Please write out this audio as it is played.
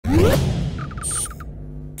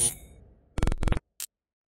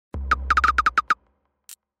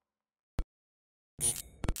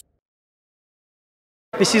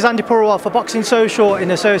This is Andi Purewal for Boxing Social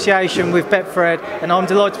in association with Betfred, and I'm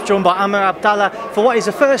delighted to be joined by Amer Abdallah for what is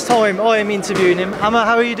the first time I am interviewing him. Amer,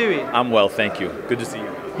 how are you doing? I'm well, thank you. Good to see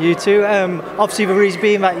you. You too. Obviously the reason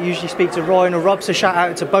being that you usually speak to Ryan or Rob, so shout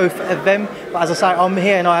out to both of them. But as I say, I'm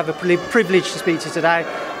here and I have a privilege to speak to you today.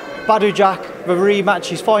 Badou Jack, the rematch,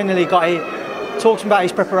 he's finally got it. Talk to me about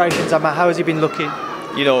his preparations, Amer. How has he been looking?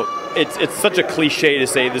 You know, it's such a cliche to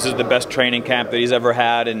say this is the best training camp that he's ever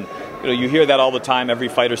had, and you know, you hear that all the time. Every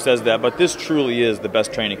fighter says that, but this truly is the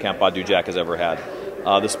best training camp Badou Jack has ever had.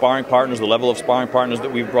 The sparring partners, the level of sparring partners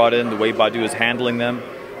that we've brought in, the way Badou is handling them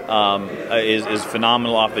is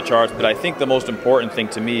phenomenal, off the charts. But I think the most important thing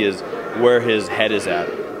to me is where his head is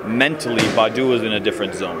at. Mentally, Badou is in a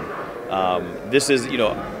different zone. This is, you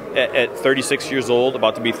know, at 36 years old,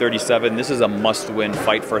 about to be 37, this is a must-win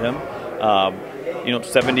fight for him. You know,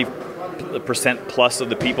 70% plus of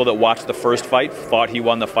the people that watched the first fight thought he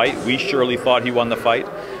won the fight. We surely thought he won the fight.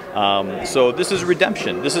 So this is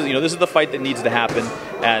redemption. This is, you know, this is the fight that needs to happen,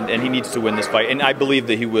 and he needs to win this fight. And I believe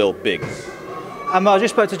that he will big. I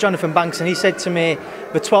just spoke to Jonathan Banks and he said to me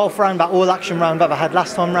the 12th round, that all-action round that they had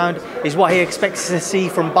last time round, is what he expects to see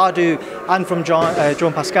from Badou and from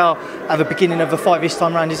Jean Pascal at the beginning of the fight this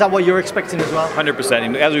time round. Is that what you're expecting as well?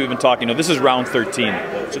 100%. As we've been talking, you know, this is round 13.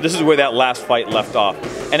 So this is where that last fight left off.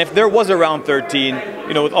 And if there was a round 13,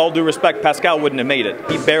 you know, with all due respect, Pascal wouldn't have made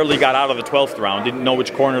it. He barely got out of the 12th round, didn't know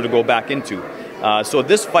which corner to go back into. So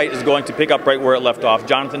this fight is going to pick up right where it left off.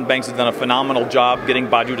 Jonathan Banks has done a phenomenal job getting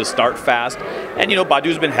Badou to start fast. And, you know,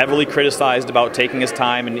 Badou's been heavily criticized about taking his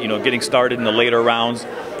time and, you know, getting started in the later rounds,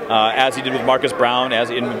 as he did with Marcus Brown.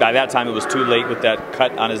 By that time, it was too late with that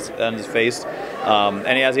cut on his face. And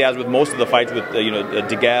as he has with most of the fights with, you know,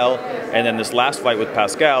 DeGale, and then this last fight with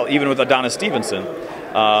Pascal, even with Adonis Stevenson.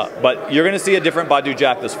 But you're going to see a different Badou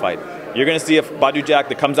Jack this fight. You're going to see a Badou Jack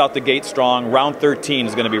that comes out the gate strong. Round 13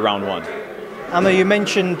 is going to be round 1. Amer, you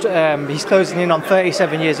mentioned he's closing in on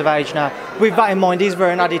 37 years of age now. With that in mind, is there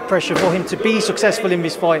an added pressure for him to be successful in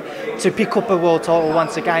this fight, to pick up a world title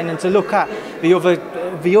once again, and to look at the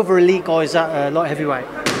other elite guys at light heavyweight?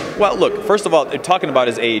 Well, look, first of all, talking about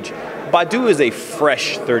his age, Badou is a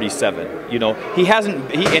fresh 37. You know, he's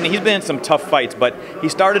been in some tough fights, but he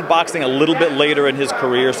started boxing a little bit later in his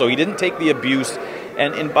career, so he didn't take the abuse.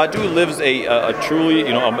 And Badou lives a truly, you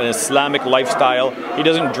know, an Islamic lifestyle. He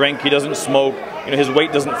doesn't drink, he doesn't smoke. You know, his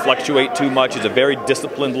weight doesn't fluctuate too much. It's a very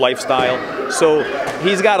disciplined lifestyle. So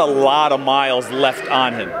he's got a lot of miles left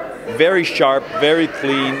on him. Very sharp, very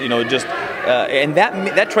clean. You know, just and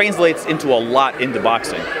that translates into a lot into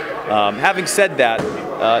boxing. Having said that,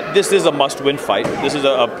 this is a must-win fight. This is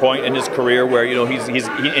a point in his career where, you know,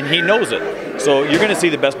 he knows it. So you're going to see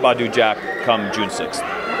the best Badou Jack come June 6th.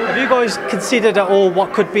 Have you guys considered at all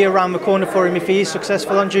what could be around the corner for him if he is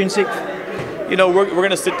successful on June 6th? You know, we're going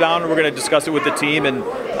to sit down and we're going to discuss it with the team, and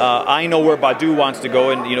I know where Badou wants to go,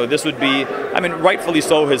 and you know, this would be, I mean, rightfully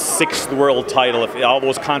so, his 6th world title, if all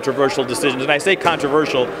those controversial decisions. And I say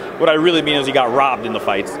controversial, what I really mean is he got robbed in the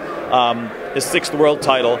fights. His 6th world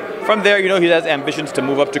title. From there, you know, he has ambitions to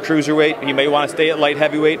move up to cruiserweight. He may want to stay at light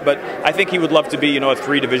heavyweight, but I think he would love to be, you know, a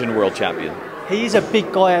 3-division world champion. He's a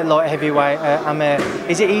big guy at light heavyweight, Amer.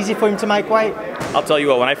 Is it easy for him to make weight? I'll tell you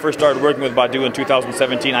what, when I first started working with Badou in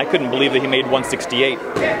 2017, I couldn't believe that he made 168.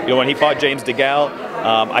 You know, when he fought James DeGale,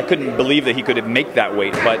 I couldn't believe that he could make that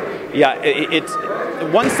weight. But yeah, it's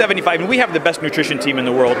 175, and we have the best nutrition team in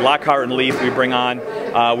the world. Lockhart and Leaf we bring on.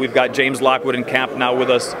 We've got James Lockwood in camp now with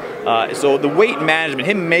us. So the weight management,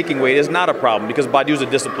 him making weight, is not a problem because Badou's a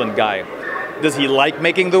disciplined guy. Does he like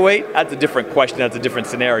making the weight? That's a different question. That's a different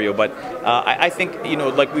scenario. But I think, you know,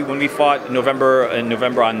 like when we fought in November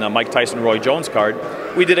on the Mike Tyson-Roy Jones card,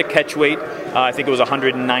 we did a catch weight. I think it was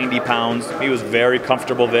 190 pounds. He was very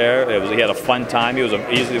comfortable there. He had a fun time. He was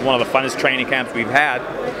one of the funnest training camps we've had.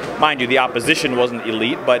 Mind you, the opposition wasn't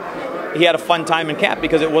elite, but he had a fun time in camp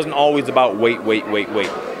because it wasn't always about weight.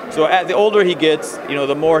 So as the older he gets, you know,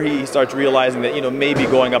 the more he starts realizing that, you know, maybe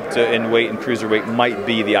going up to in weight and cruiserweight might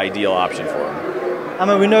be the ideal option for him. I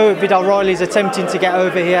mean, we know Vidal Riley is attempting to get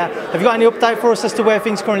over here. Have you got any update for us as to where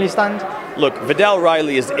things currently stand? Look, Vidal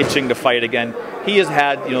Riley is itching to fight again. He has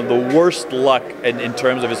had, you know, the worst luck in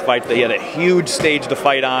terms of his fights. He had a huge stage to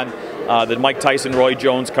fight on, the Mike Tyson-Roy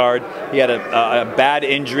Jones card. He had a bad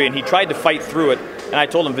injury, and he tried to fight through it. And I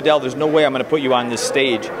told him, Vidal, there's no way I'm going to put you on this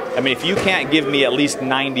stage. I mean, if you can't give me at least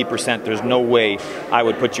 90%, there's no way I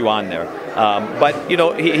would put you on there. But, you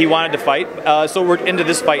know, he wanted to fight. So we're into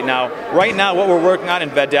this fight now. Right now, what we're working on,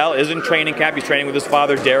 and Vidal is in training camp. He's training with his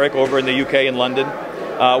father, Derek, over in the UK in London.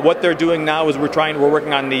 What they're doing now is we're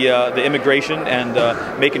working on the immigration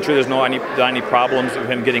and making sure there's any problems with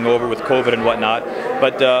him getting over with COVID and whatnot.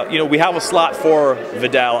 But you know, we have a slot for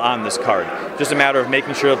Vidal on this card. Just a matter of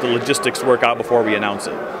making sure that the logistics work out before we announce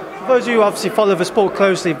it. For those of you who obviously follow the sport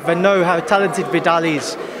closely, they know how talented Vidal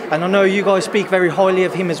is, and I know you guys speak very highly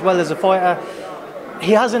of him as well as a fighter.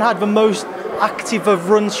 He hasn't had the most active of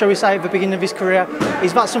runs, shall we say, at the beginning of his career.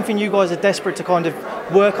 Is that something you guys are desperate to kind of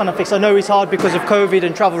work on and fix? I know it's hard because of COVID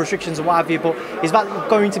and travel restrictions and what have you, but is that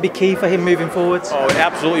going to be key for him moving forwards? Oh, it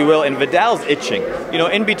absolutely will, and Vidal's itching. You know,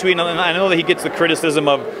 in between, and I know that he gets the criticism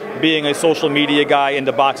of being a social media guy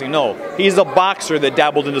into boxing. No, he's a boxer that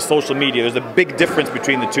dabbled into social media. There's a big difference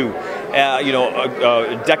between the two. You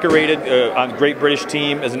know, decorated on Great British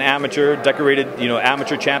team as an amateur, decorated, you know,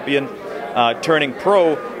 amateur champion. Turning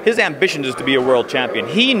pro, his ambition is to be a world champion.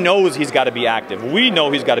 He knows he's got to be active. We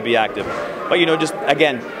know he's got to be active. But, you know, just,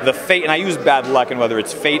 again, the fate, and I use bad luck, and whether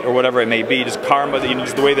it's fate or whatever it may be, just karma, you know,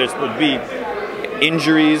 just the way that it would be,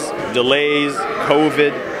 injuries, delays,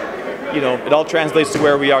 COVID, you know, it all translates to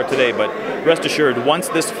where we are today. But rest assured, once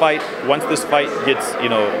this fight gets, you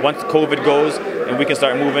know, once COVID goes and we can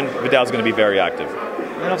start moving, Vidal's going to be very active.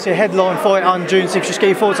 And obviously a headline fight on June 6th. Just get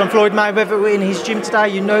your thoughts on Floyd Mayweather in his gym today.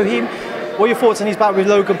 You know him. What are your thoughts on his bout with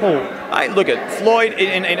Logan Paul? I look at Floyd,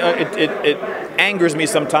 it angers me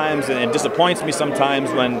sometimes and it disappoints me sometimes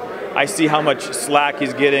when I see how much slack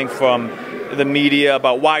he's getting from the media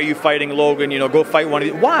about why are you fighting Logan, you know, go fight one of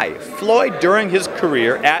these. Why? Floyd, during his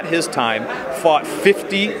career, at his time, fought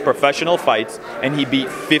 50 professional fights and he beat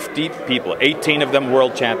 50 people, 18 of them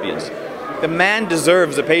world champions. The man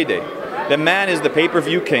deserves a payday. The man is the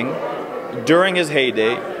pay-per-view king. During his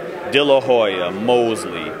heyday, De La Hoya,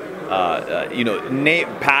 Mosley, you know, name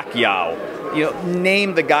Pacquiao, you know,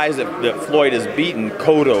 name the guys that Floyd has beaten,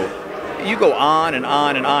 Cotto. You go on and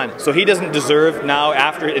on and on. So he doesn't deserve now,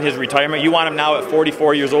 after in his retirement, you want him now at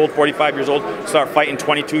 44 years old, 45 years old, start fighting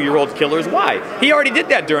 22-year-old killers? Why? He already did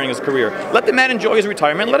that during his career. Let the man enjoy his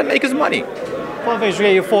retirement, let him make his money. One thing to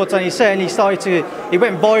get your thoughts on, he certainly started to, he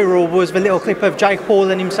went viral, was the little clip of Jake Paul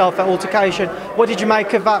and himself at altercation. What did you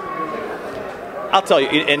make of that? I'll tell you,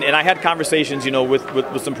 and I had conversations, you know,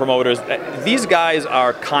 with some promoters. These guys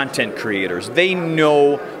are content creators. They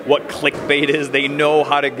know what clickbait is. They know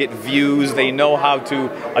how to get views. They know how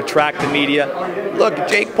to attract the media. Look,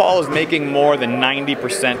 Jake Paul is making more than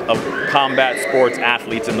 90% of combat sports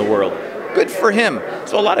athletes in the world. Good for him.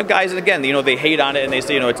 So a lot of guys, again, you know, they hate on it and they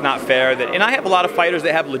say, you know, it's not fair. And I have a lot of fighters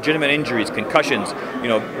that have legitimate injuries, concussions, you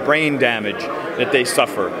know, brain damage that they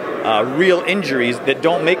suffer, real injuries that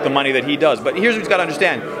don't make the money that he does. But here's what you've got to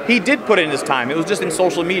understand. He did put in his time. It was just in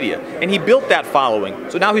social media. And he built that following.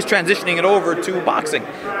 So now he's transitioning it over to boxing.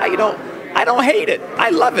 You know, I don't hate it.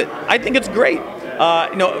 I love it. I think it's great.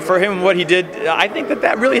 You know, for him, what he did, I think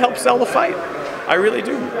that really helped sell the fight. I really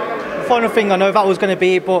do. Final thing, I know that was going to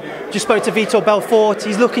be it, but just spoke to Vitor Belfort.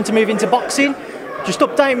 He's looking to move into boxing. Just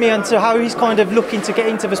update me on how he's kind of looking to get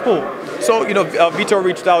into the sport. So, you know, Vitor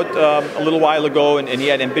reached out a little while ago, and he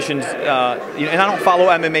had ambitions. You know, and I don't follow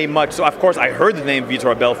MMA much, so of course I heard the name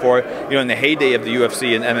Vitor Belfort, you know, in the heyday of the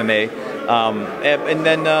UFC and MMA. And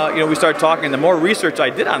then, you know, we started talking, and the more research I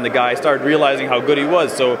did on the guy, I started realizing how good he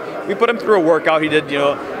was. So we put him through a workout. He did, you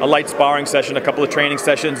know, a light sparring session, a couple of training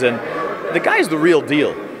sessions, and the guy's the real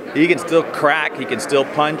deal. He can still crack, he can still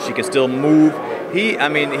punch, he can still move. I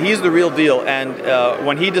mean, he's the real deal. And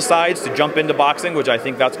when he decides to jump into boxing, which I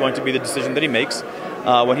think that's going to be the decision that he makes,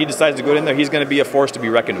 when he decides to go in there, he's going to be a force to be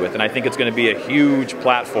reckoned with. And I think it's going to be a huge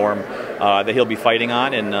platform that he'll be fighting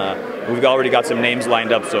on. And we've already got some names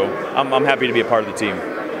lined up, so I'm happy to be a part of the team.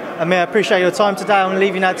 Amer, I appreciate your time today. I'm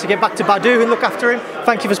leaving now to get back to Badou and look after him.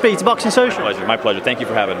 Thank you for speaking to Boxing Social. My pleasure. Thank you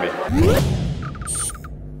for having me.